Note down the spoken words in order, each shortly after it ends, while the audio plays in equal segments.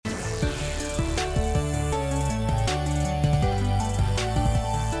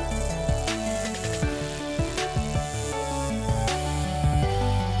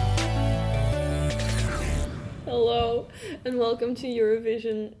and welcome to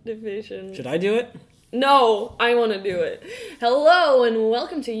Eurovision Division. Should I do it? No, I want to do it. Hello, and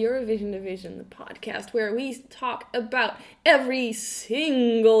welcome to Eurovision Division, the podcast where we talk about every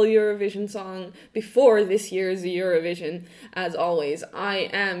single Eurovision song before this year's Eurovision. As always, I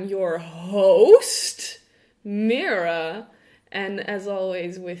am your host, Mira, and as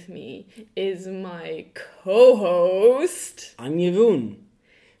always with me is my co-host. I'm Yevon.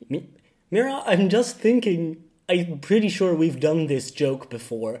 Mira, I'm just thinking, I'm pretty sure we've done this joke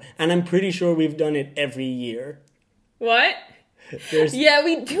before, and I'm pretty sure we've done it every year. What? Yeah,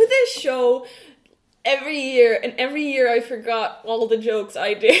 we do this show every year, and every year I forgot all the jokes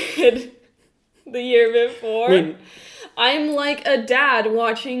I did the year before. I'm like a dad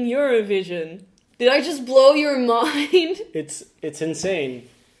watching Eurovision. Did I just blow your mind? It's insane.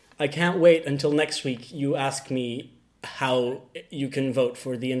 I can't wait until next week you ask me how you can vote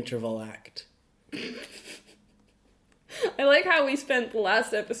for the interval act. I like how we spent the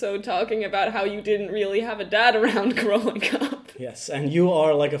last episode talking about how you didn't really have a dad around growing up. Yes, and you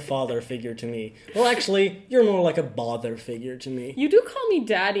are like a father figure to me. Well, actually, you're more like a bother figure to me. You do call me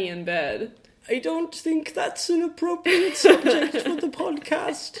daddy in bed. I don't think that's an appropriate subject for the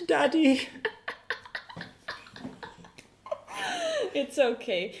podcast, Daddy. It's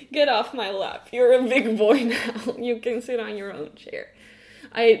okay. Get off my lap. You're a big boy now. You can sit on your own chair.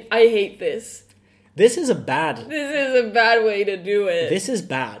 I hate this. This is bad way to do it. This is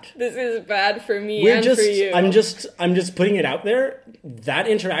bad. This is bad for me and for you. I'm just putting it out there. That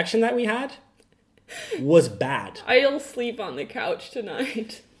interaction that we had was bad. I'll sleep on the couch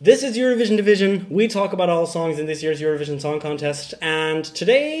tonight. This is Eurovision Division. We talk about all songs in this year's Eurovision Song Contest. And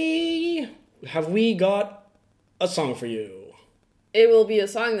today, have we got a song for you? It will be a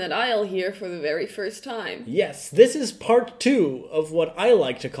song that I'll hear for the very first time. Yes, this is part 2 of what I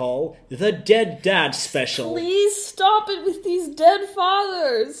like to call the Dead Dad Special. Please stop it with these dead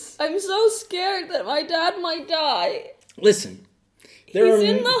fathers. I'm so scared that my dad might die. Listen. He's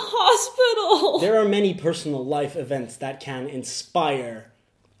in the hospital. There are many personal life events that can inspire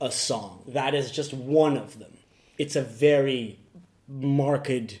a song. That is just one of them. It's a very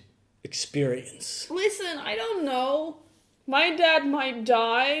marked experience. Listen, I don't know. My dad might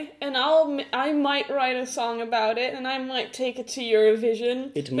die, and I might write a song about it, and I might take it to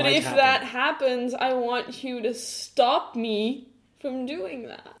Eurovision. But if that happens, I want you to stop me from doing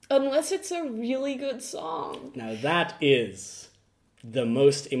that. Unless it's a really good song. Now that is the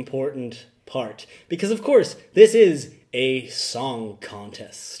most important part. Because of course, this is a song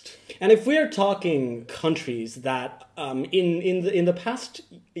contest. And if we're talking countries that in the past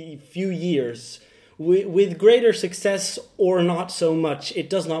few years, with greater success or not so much, it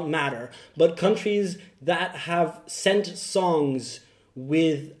does not matter. But countries that have sent songs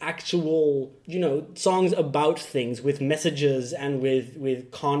with actual, songs about things, with messages and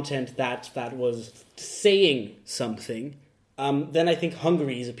with content that was saying something, then I think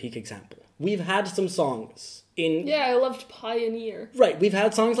Hungary is a peak example. We've had some songs in... Yeah, I loved Pioneer. Right, we've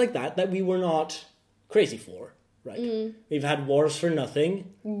had songs like that we were not crazy for. Right. We've had Wars for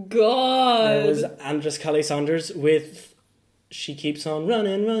Nothing. God. There was Andres Kelly Saunders with She Keeps On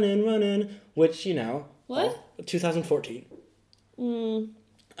Running, Running, Running, which, What? 2014.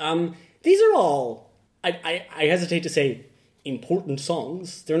 These are all, I hesitate to say important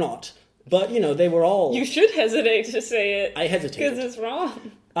songs. They're not. But, they were all... You should hesitate to say it. I hesitate. Because it's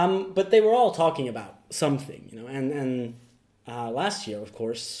wrong. But they were all talking about something, and last year, of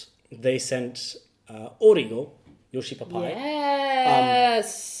course, they sent Origo, Yoshi Papai.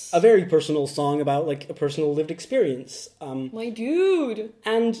 Yes! A very personal song about, a personal lived experience. My dude!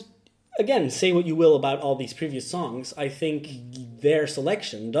 And, again, say what you will about all these previous songs, I think their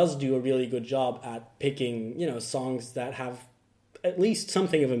selection does do a really good job at picking, songs that have at least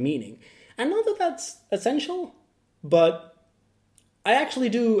something of a meaning. And not that that's essential, but I actually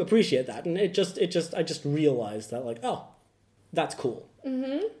do appreciate that. And I just realized that, oh, that's cool.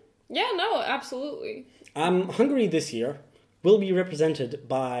 Mm-hmm. Yeah, no, absolutely. Hungary this year will be represented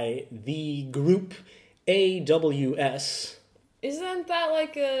by the group AWS. Isn't that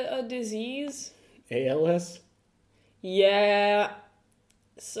like a disease? ALS? Yeah.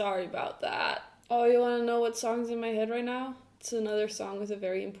 Sorry about that. Oh, you want to know what song's in my head right now? It's another song with a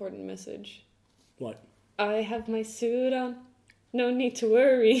very important message. What? I have my suit on. No need to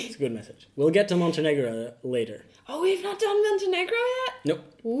worry. It's a good message. We'll get to Montenegro later. Oh, we've not done Montenegro yet?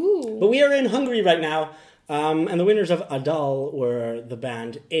 Nope. Ooh. But we are in Hungary right now, and the winners of Adal were the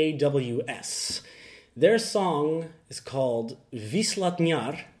band AWS. Their song is called Viszlat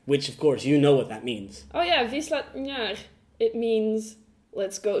nyár, which, of course, you know what that means. Oh yeah, Viszlat nyár. It means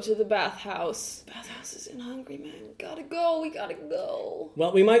Let's go to the bathhouse. Bathhouse is in Hungary, man. We gotta go.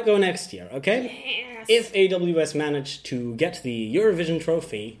 Well, we might go next year, okay? Yes. If AWS managed to get the Eurovision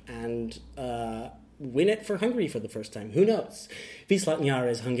trophy and win it for Hungary for the first time, who knows? Viszlát nyár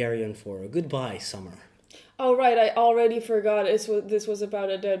is Hungarian for goodbye summer. Oh, right, I already forgot this was about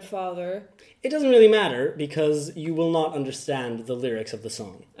a dead father. It doesn't really matter because you will not understand the lyrics of the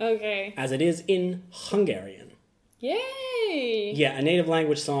song. Okay. As it is in Hungarian. Yay! Yeah, a native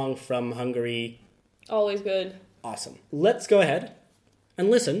language song from Hungary. Always good. Awesome. Let's go ahead and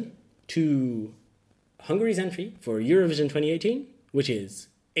listen to Hungary's entry for Eurovision 2018, which is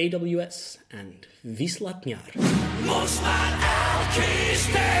AWS and Viszlát nyár. Most már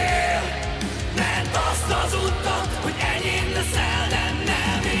elkéstél, mert azt az utat, hogy enyém leszel, de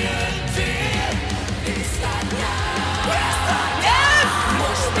nem jöttél. Viszlát nyár, viszlát nyár,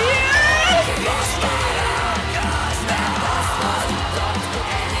 most már elkéstél, mert azt az utat, hogy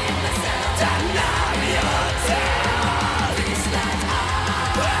enyém leszel, de nem jöttél. Viszlát nyár,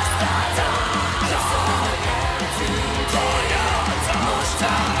 viszlát nyár, csak eltűnt olyan, most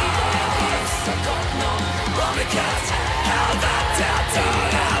már ideje visszakapnom, amiket elvettél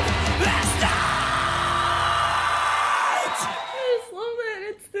tőlem, last night. I just love that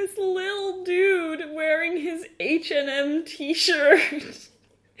it's this little dude wearing his H&M t-shirt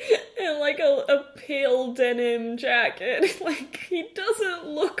and like a pale denim jacket. Like, he doesn't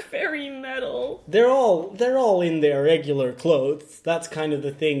look very metal. They're all in their regular clothes. That's kind of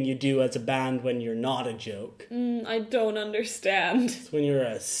the thing you do as a band when you're not a joke. I don't understand. When you're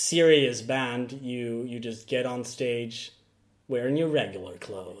a serious band, you just get on stage wearing your regular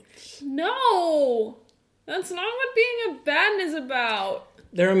clothes. No! That's not what being a band is about.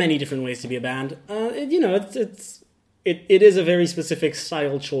 There are many different ways to be a band. It is a very specific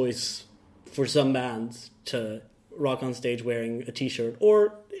style choice for some bands to rock on stage wearing a t-shirt,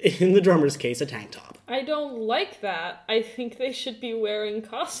 or in the drummer's case, a tank top. I don't like that. I think they should be wearing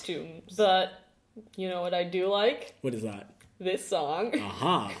costumes. But, you know what I do like? What is that? This song.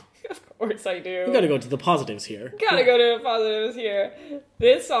 Aha. Of course I do. We gotta go to the positives here. Gotta go to the positives here.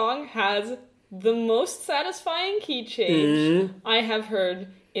 This song has the most satisfying key change I have heard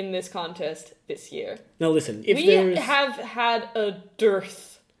in this contest this year. Now listen, We have had a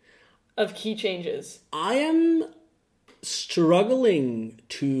dearth of key changes. I am struggling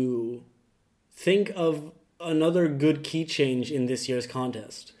to think of another good key change in this year's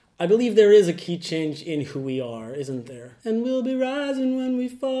contest. I believe there is a key change in Who We Are, isn't there? And we'll be rising when we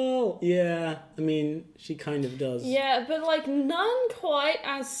fall. Yeah, I mean, she kind of does. Yeah, but like none quite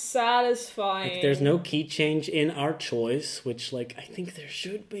as satisfying. Like, there's no key change in Our Choice, which like I think there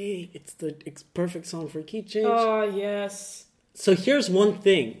should be. It's the perfect song for a key change. Oh, yes. So here's one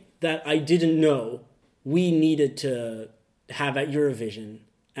thing that I didn't know we needed to have at Eurovision.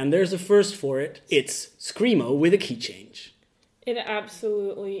 And there's a first for it. It's Screamo with a key change. It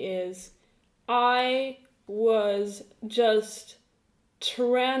absolutely is. I was just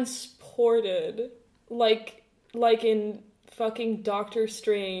transported, like in fucking Doctor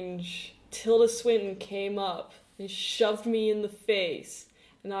Strange. Tilda Swinton came up and shoved me in the face,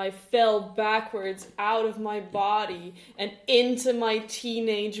 and I fell backwards out of my body and into my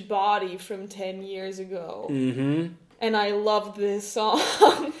teenage body from 10 years ago. Mm-hmm. And I loved this song.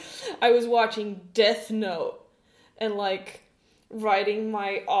 I was watching Death Note and like writing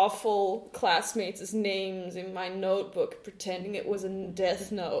my awful classmates' names in my notebook, pretending it was a Death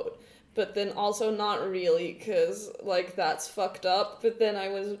Note, but then also not really, because, like, that's fucked up. But then I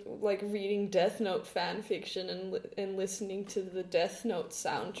was, like, reading Death Note fanfiction and listening to the Death Note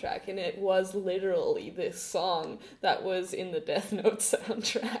soundtrack, and it was literally this song that was in the Death Note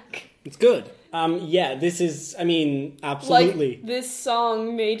soundtrack. It's good. Yeah, this is, I mean, absolutely. Like, this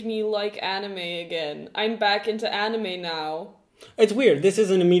song made me like anime again. I'm back into anime now. It's weird. This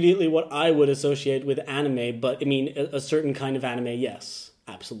isn't immediately what I would associate with anime, but I mean, a certain kind of anime, yes,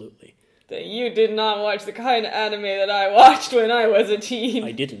 absolutely. You did not watch the kind of anime that I watched when I was a teen.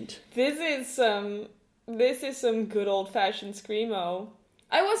 I didn't. This is some good old-fashioned Screamo.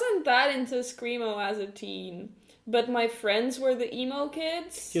 I wasn't that into Screamo as a teen, but my friends were the emo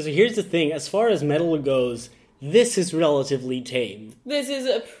kids. Yeah, so here's the thing. As far as metal goes, this is relatively tame. This is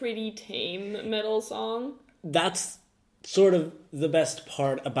a pretty tame metal song. That's sort of the best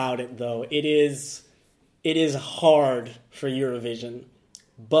part about it, though. It is hard for Eurovision,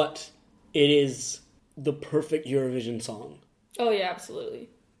 but it is the perfect Eurovision song. Oh yeah, absolutely.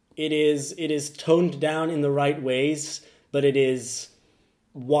 It is toned down in the right ways, but it is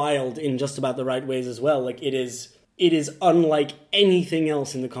wild in just about the right ways as well. Like, it is unlike anything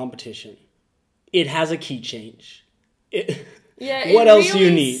else in the competition. It has a key change. Yeah, what else do you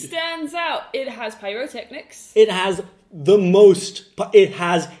need? It stands out. It has pyrotechnics. It has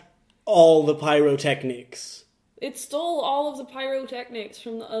all the pyrotechnics. It stole all of the pyrotechnics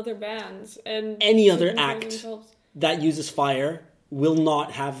from the other bands. And any other act that uses fire will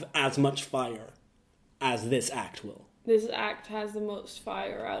not have as much fire as this act will. This act has the most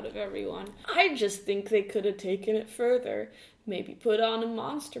fire out of everyone. I just think they could have taken it further. Maybe put on a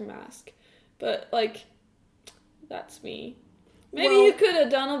monster mask. But, like, that's me. Maybe you could have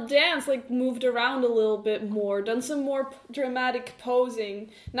done a dance, like, moved around a little bit more, done some more dramatic posing.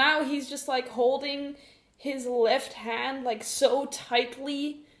 Now he's just, like, holding his left hand, like, so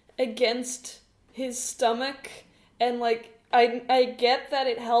tightly against his stomach, and, like, I get that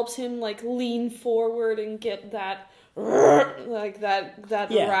it helps him, like, lean forward and get that, like, that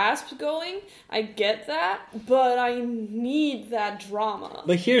rasp going. I get that, but I need that drama.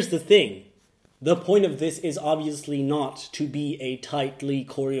 But here's the thing. The point of this is obviously not to be a tightly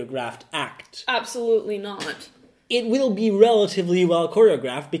choreographed act. Absolutely not. It will be relatively well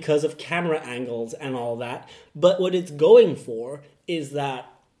choreographed because of camera angles and all that, but what it's going for is that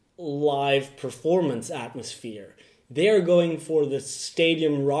live performance atmosphere. They're going for the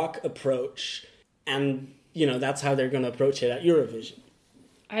stadium rock approach, and, you know, that's how they're going to approach it at Eurovision.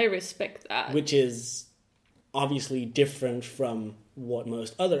 I respect that. Which is obviously different from what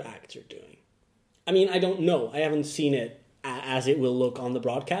most other acts are doing. I mean, I don't know. I haven't seen it as it will look on the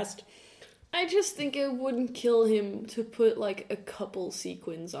broadcast. I just think it wouldn't kill him to put, like, a couple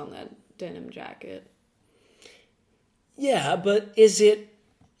sequins on that denim jacket. Yeah, but isn't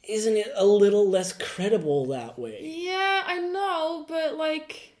it a little less credible that way? Yeah, I know, but,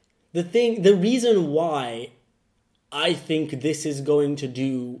 like... The reason why I think this is going to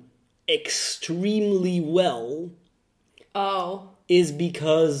do extremely well... is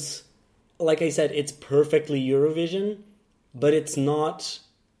because... Like I said, it's perfectly Eurovision, but it's not...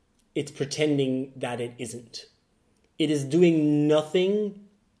 It's pretending that it isn't. It is doing nothing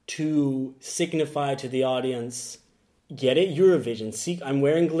to signify to the audience, get it, Eurovision. See, I'm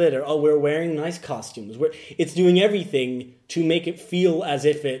wearing glitter. Oh, we're wearing nice costumes. It's doing everything to make it feel as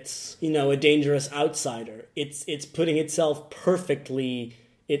if it's, you know, a dangerous outsider. It's putting itself perfectly...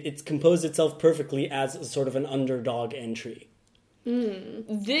 It's composed itself perfectly as a sort of an underdog entry.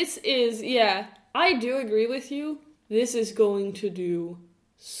 This is, yeah, I do agree with you. This is going to do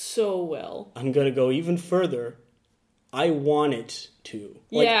so well. I'm going to go even further. I want it to.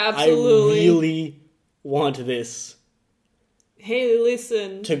 Like, yeah, absolutely. I really want this. Hey,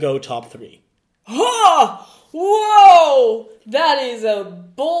 listen. To go top 3. Ha! Whoa! That is a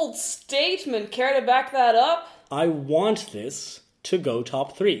bold statement. Care to back that up? I want this to go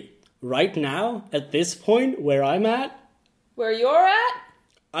top 3. Right now, at this point where I'm at, where you're at?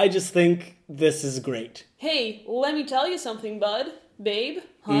 I just think this is great. Hey, let me tell you something, bud. Babe,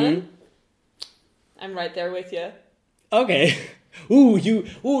 hun. I'm right there with you. Okay. You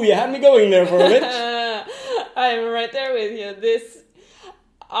had me going there for a bit. I'm right there with you.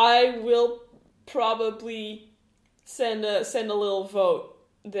 I will probably send a little vote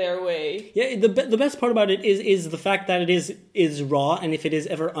their way. Yeah, the best part about it is the fact that it is raw, and if it is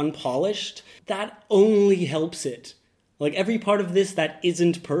ever unpolished, that only helps it. Like, every part of this that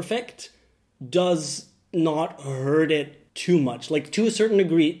isn't perfect does not hurt it too much. Like, to a certain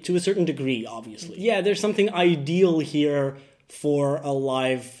degree, obviously. Yeah, there's something ideal here for a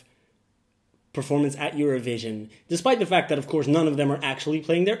live performance at Eurovision, despite the fact that, of course, none of them are actually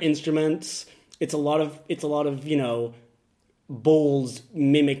playing their instruments. It's a lot of, you know, bowls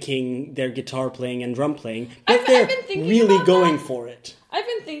mimicking their guitar playing and drum playing, but they're really going for it. I've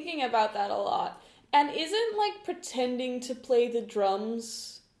been thinking about that a lot. And isn't, like, pretending to play the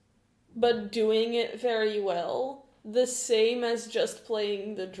drums, but doing it very well, the same as just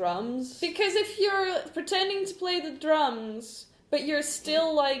playing the drums? Because if you're pretending to play the drums, but you're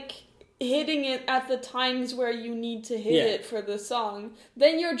still, like, hitting it at the times where you need to hit it for the song,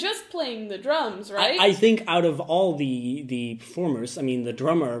 then you're just playing the drums, right? I think out of all the performers, I mean, the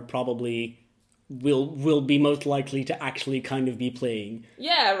drummer probably will be most likely to actually kind of be playing.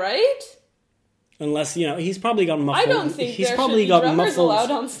 Yeah, right? Unless, you know, he's probably got muffled... I don't think there should be drummers allowed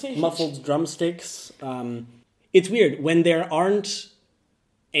on stage. Muffled drumsticks. It's weird. When there aren't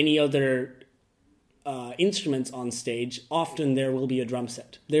any other instruments on stage, often there will be a drum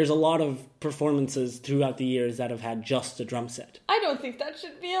set. There's a lot of performances throughout the years that have had just a drum set. I don't think that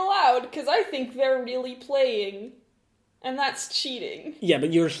should be allowed, because I think they're really playing. And that's cheating. Yeah,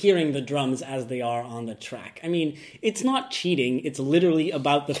 but you're hearing the drums as they are on the track. I mean, it's not cheating. It's literally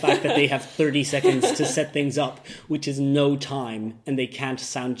about the fact that they have 30 seconds to set things up, which is no time, and they can't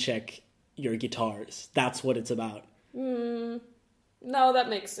sound check your guitars. That's what it's about. No, that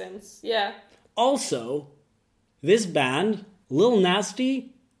makes sense. Yeah. Also, this band, Lil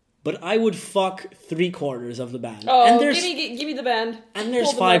Nasty, but I would fuck 3/4 of the band. Oh, and give me the band. And there's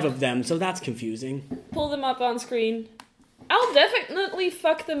Pull them 5 up. of them, so that's confusing. Pull them up on screen. I'll definitely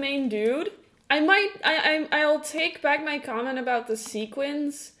fuck the main dude. I'll take back my comment about the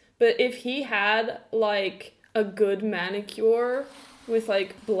sequins, but if he had, like, a good manicure with,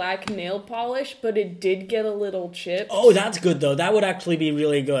 like, black nail polish, but it did get a little chipped. Oh, that's good, though. That would actually be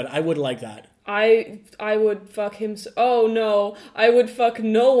really good. I would like that. I would fuck him. Oh no, I would fuck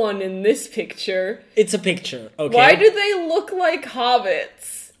no one in this picture. It's a picture, okay? Why do they look like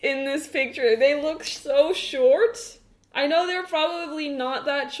hobbits in this picture? They look so short. I know they're probably not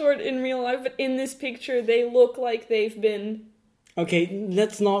that short in real life, but in this picture they look like they've been... Okay,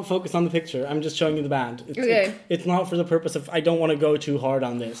 let's not focus on the picture. I'm just showing you the band. Okay. It's not for the purpose of... I don't want to go too hard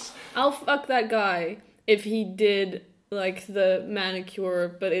on this. I'll fuck that guy if he did, like, the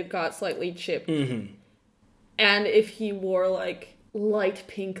manicure, but it got slightly chipped. Mm-hmm. And if he wore, like, light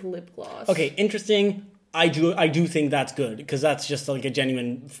pink lip gloss. Okay, interesting. I do think that's good, because that's just, like, a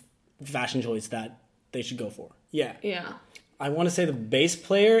genuine fashion choice that they should go for. Yeah. Yeah. I want to say the bass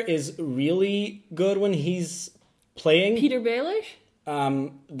player is really good when he's playing. Peter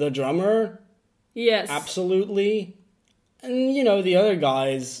Baelish? The drummer, Yes. absolutely. And, you know, the other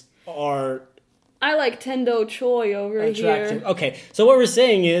guys are I like Tendo Choi over attractive. here. Okay, so what we're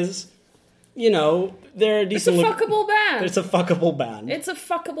saying is, you know, they're It's a decent. fuckable band. It's a fuckable band. It's a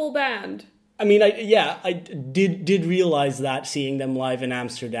fuckable band. I mean, I did realize that seeing them live in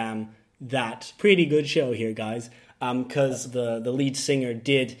Amsterdam. That pretty good show here, guys. Because the lead singer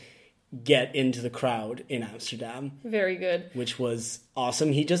did get into the crowd in Amsterdam, Very good. which was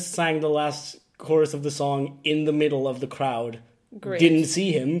awesome. He just sang the last chorus of the song in the middle of the crowd. Great. Didn't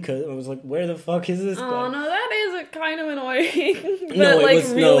see him because I was like, "Where the fuck is this Oh guy?" no, that is kind of annoying. But No, it like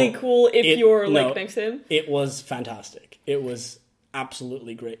was- really no, cool if you're no. like next to him. It was fantastic. It was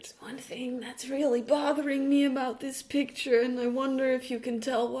absolutely great. One thing that's really bothering me about this picture, and I wonder if you can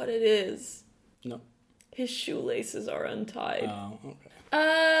tell what it is. No. His shoelaces are untied. Oh, okay.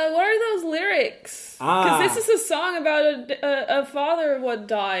 What are those lyrics? Because this is a song about a father what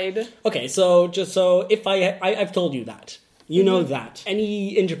died. Okay, so just so if I've told you that. You know that.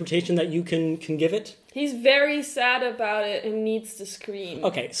 Any interpretation that you can give it? He's very sad about it and needs to scream.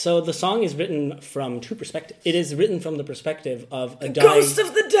 Okay, so the song is written from 2 perspectives. It is written from the perspective of a Ghost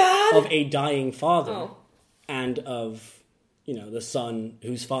of the dad! of a dying father Oh. and of, you know, the son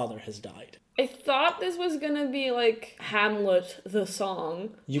whose father has died. I thought this was gonna be like Hamlet the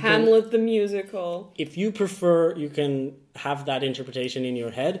song. You can- Hamlet the musical. If you prefer, you can have that interpretation in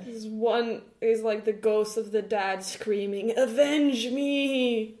your head. This one is like the ghost of the dad screaming, "Avenge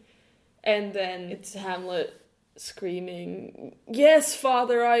me!" And then it's Hamlet screaming, "Yes,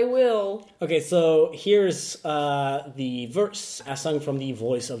 father, I will." Okay, so here's the verse as sung from the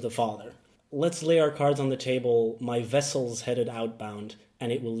voice of the father. Let's lay our cards on the table. My vessel's headed outbound,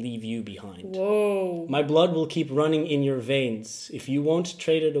 and it will leave you behind. Whoa. My blood will keep running in your veins. If you won't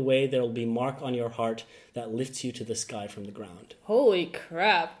trade it away, there'll be mark on your heart that lifts you to the sky from the ground. Holy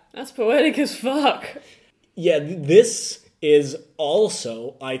crap. That's poetic as fuck. Yeah, this is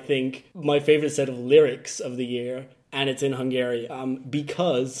also, I think, my favorite set of lyrics of the year, and it's in Hungarian,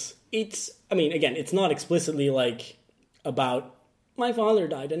 because it's, I mean, again, it's not explicitly, like, about my father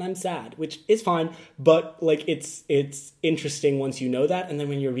died and I'm sad, which is fine, but, like, it's interesting once you know that, and then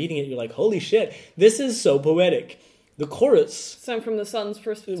when you're reading it, you're like, holy shit, this is so poetic. The chorus, Some from the son's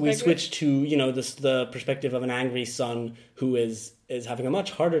perspective. we switch to, you know, the perspective of an angry son who is having a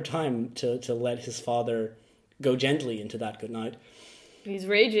much harder time to let his father go gently into that good night. He's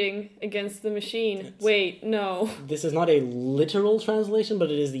raging against the machine. Wait, no. This is not a literal translation, but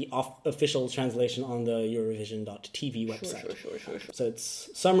it is the official translation on the Eurovision.tv website. Sure. So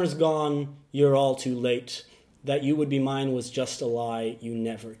it's, summer's gone, you're all too late, that you would be mine was just a lie, you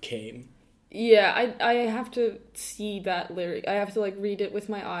never came. Yeah, I have to see that lyric. I have to, like, read it with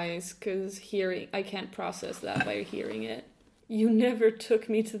my eyes, because I can't process that by hearing it. You never took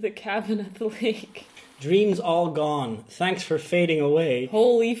me to the cabin at the lake. Dreams all gone, thanks for fading away.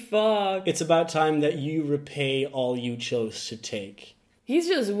 Holy fuck. It's about time that you repay all you chose to take. He's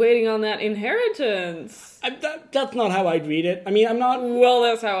just waiting on that inheritance. That's not how I'd read it. I mean, I'm not... Well,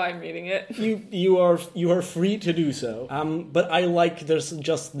 that's how I'm reading it. You are free to do so. But I like there's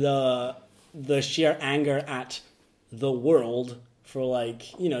just the sheer anger at the world for,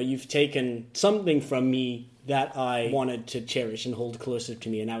 like, you know, you've taken something from me that I wanted to cherish and hold closer to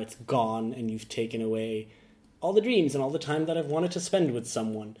me, and now it's gone, and you've taken away all the dreams and all the time that I've wanted to spend with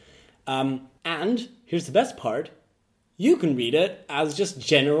someone. And here's the best part. You can read it as just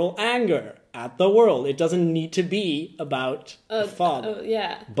general anger at the world. It doesn't need to be about the father.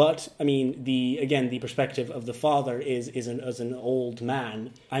 Yeah. But, I mean, the perspective of the father is as an old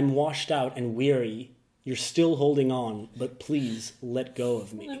man. I'm washed out and weary. You're still holding on, but please let go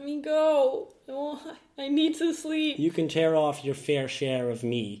of me. Let me go. I need to sleep. You can tear off your fair share of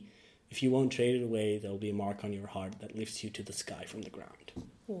me. If you won't trade it away, there'll be a mark on your heart that lifts you to the sky from the ground.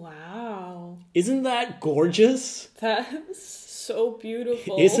 Wow. Isn't that gorgeous? That's so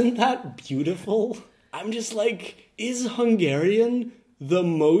beautiful. Isn't that beautiful? I'm just like, is Hungarian the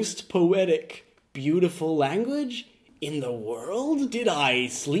most poetic, beautiful language in the world? Did I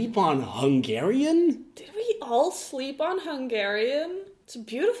sleep on Hungarian? Did we all sleep on Hungarian? It's a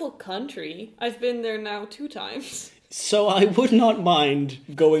beautiful country. I've been there now 2 times. So I would not mind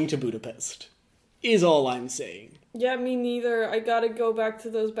going to Budapest, is all I'm saying. Yeah, me neither. I gotta go back to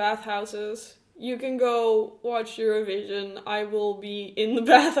those bathhouses. You can go watch Eurovision. I will be in the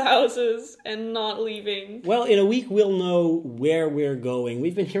bathhouses and not leaving. Well, in a week we'll know where we're going.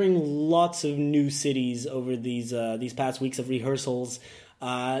 We've been hearing lots of new cities over these past weeks of rehearsals.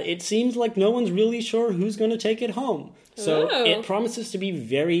 It seems like no one's really sure who's going to take it home. So it promises to be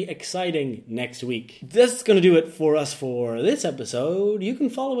very exciting next week. That's going to do it for us for this episode. You can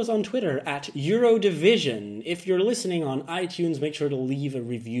follow us on Twitter at Eurodivision. If you're listening on iTunes, make sure to leave a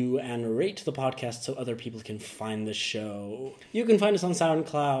review and rate the podcast so other people can find the show. You can find us on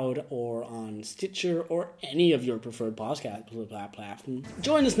SoundCloud or on Stitcher or any of your preferred podcast platforms.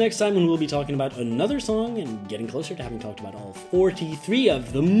 Join us next time when we'll be talking about another song and getting closer to having talked about all 43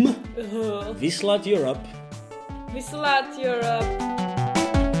 of them. Vislat Europe. Vislat Europe.